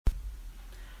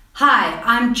Hi,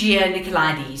 I'm Gia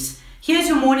Nicolaides. Here's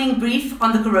your morning brief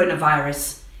on the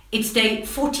coronavirus. It's day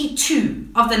 42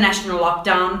 of the national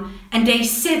lockdown and day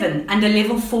 7 under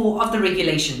level 4 of the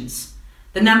regulations.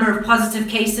 The number of positive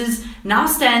cases now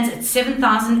stands at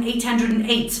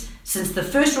 7,808 since the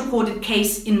first recorded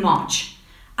case in March.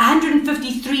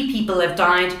 153 people have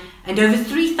died and over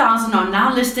 3,000 are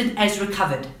now listed as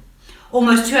recovered.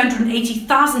 Almost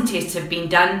 280,000 tests have been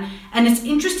done, and it's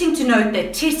interesting to note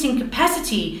that testing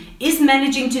capacity is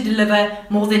managing to deliver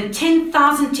more than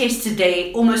 10,000 tests a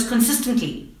day almost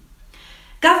consistently.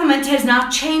 Government has now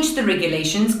changed the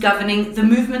regulations governing the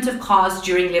movement of cars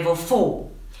during level 4.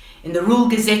 In the rule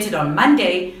gazetted on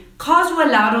Monday, cars were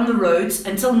allowed on the roads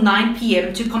until 9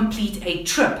 p.m. to complete a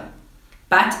trip.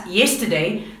 But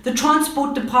yesterday, the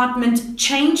Transport Department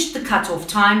changed the cut-off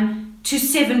time to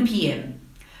 7 p.m.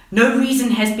 No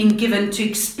reason has been given to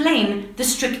explain the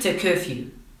stricter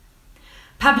curfew.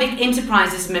 Public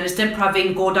Enterprises Minister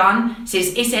Pravin Gordhan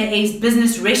says SAA's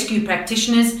business rescue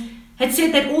practitioners had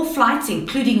said that all flights,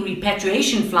 including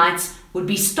repatriation flights, would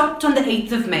be stopped on the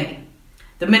 8th of May.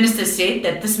 The minister said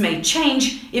that this may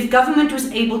change if government was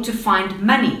able to find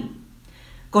money.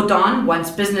 Gordhan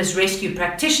wants business rescue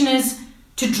practitioners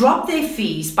to drop their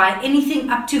fees by anything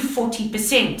up to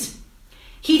 40%.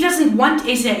 He doesn't want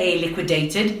SAA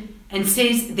liquidated and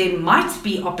says there might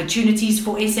be opportunities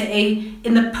for SAA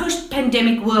in the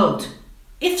post-pandemic world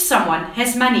if someone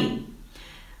has money.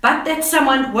 But that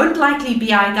someone won't likely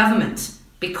be our government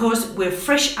because we're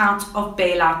fresh out of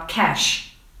bailout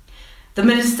cash. The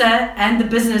minister and the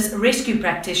business rescue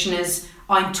practitioners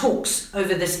are in talks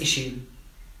over this issue.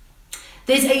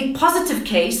 There's a positive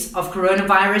case of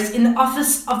coronavirus in the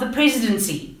office of the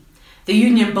presidency. The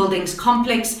Union Buildings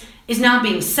complex is now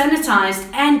being sanitized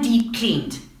and deep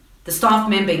cleaned. The staff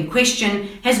member in question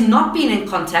has not been in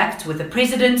contact with the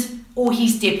president or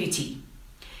his deputy.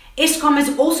 Eskom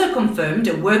has also confirmed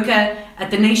a worker at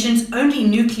the nation's only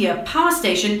nuclear power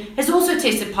station has also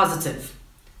tested positive.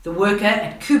 The worker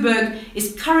at Koeberg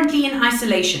is currently in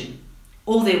isolation.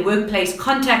 All their workplace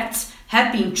contacts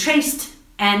have been traced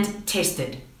and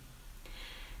tested.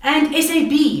 And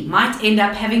SAB might end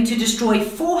up having to destroy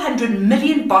 400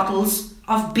 million bottles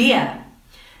of beer.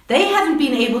 They haven't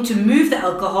been able to move the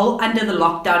alcohol under the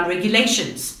lockdown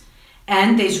regulations.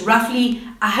 And there's roughly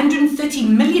 130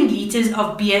 million litres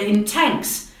of beer in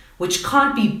tanks, which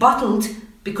can't be bottled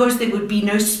because there would be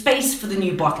no space for the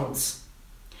new bottles.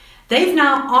 They've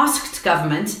now asked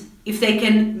government if they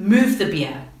can move the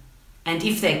beer. And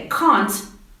if they can't,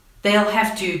 they'll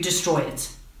have to destroy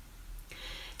it.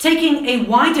 Taking a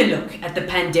wider look at the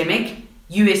pandemic,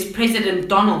 US President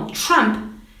Donald Trump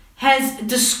has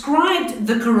described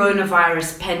the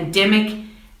coronavirus pandemic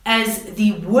as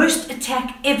the worst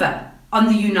attack ever on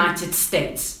the United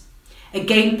States,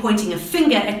 again pointing a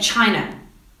finger at China.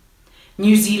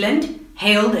 New Zealand,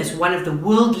 hailed as one of the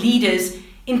world leaders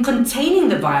in containing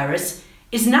the virus,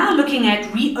 is now looking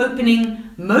at reopening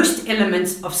most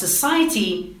elements of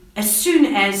society as soon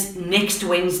as next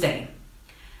Wednesday.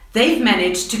 They've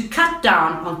managed to cut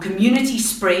down on community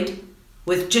spread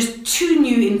with just 2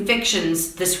 new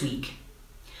infections this week.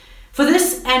 For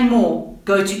this and more,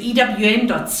 go to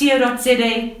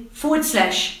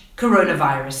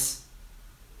ewn.co.za/coronavirus.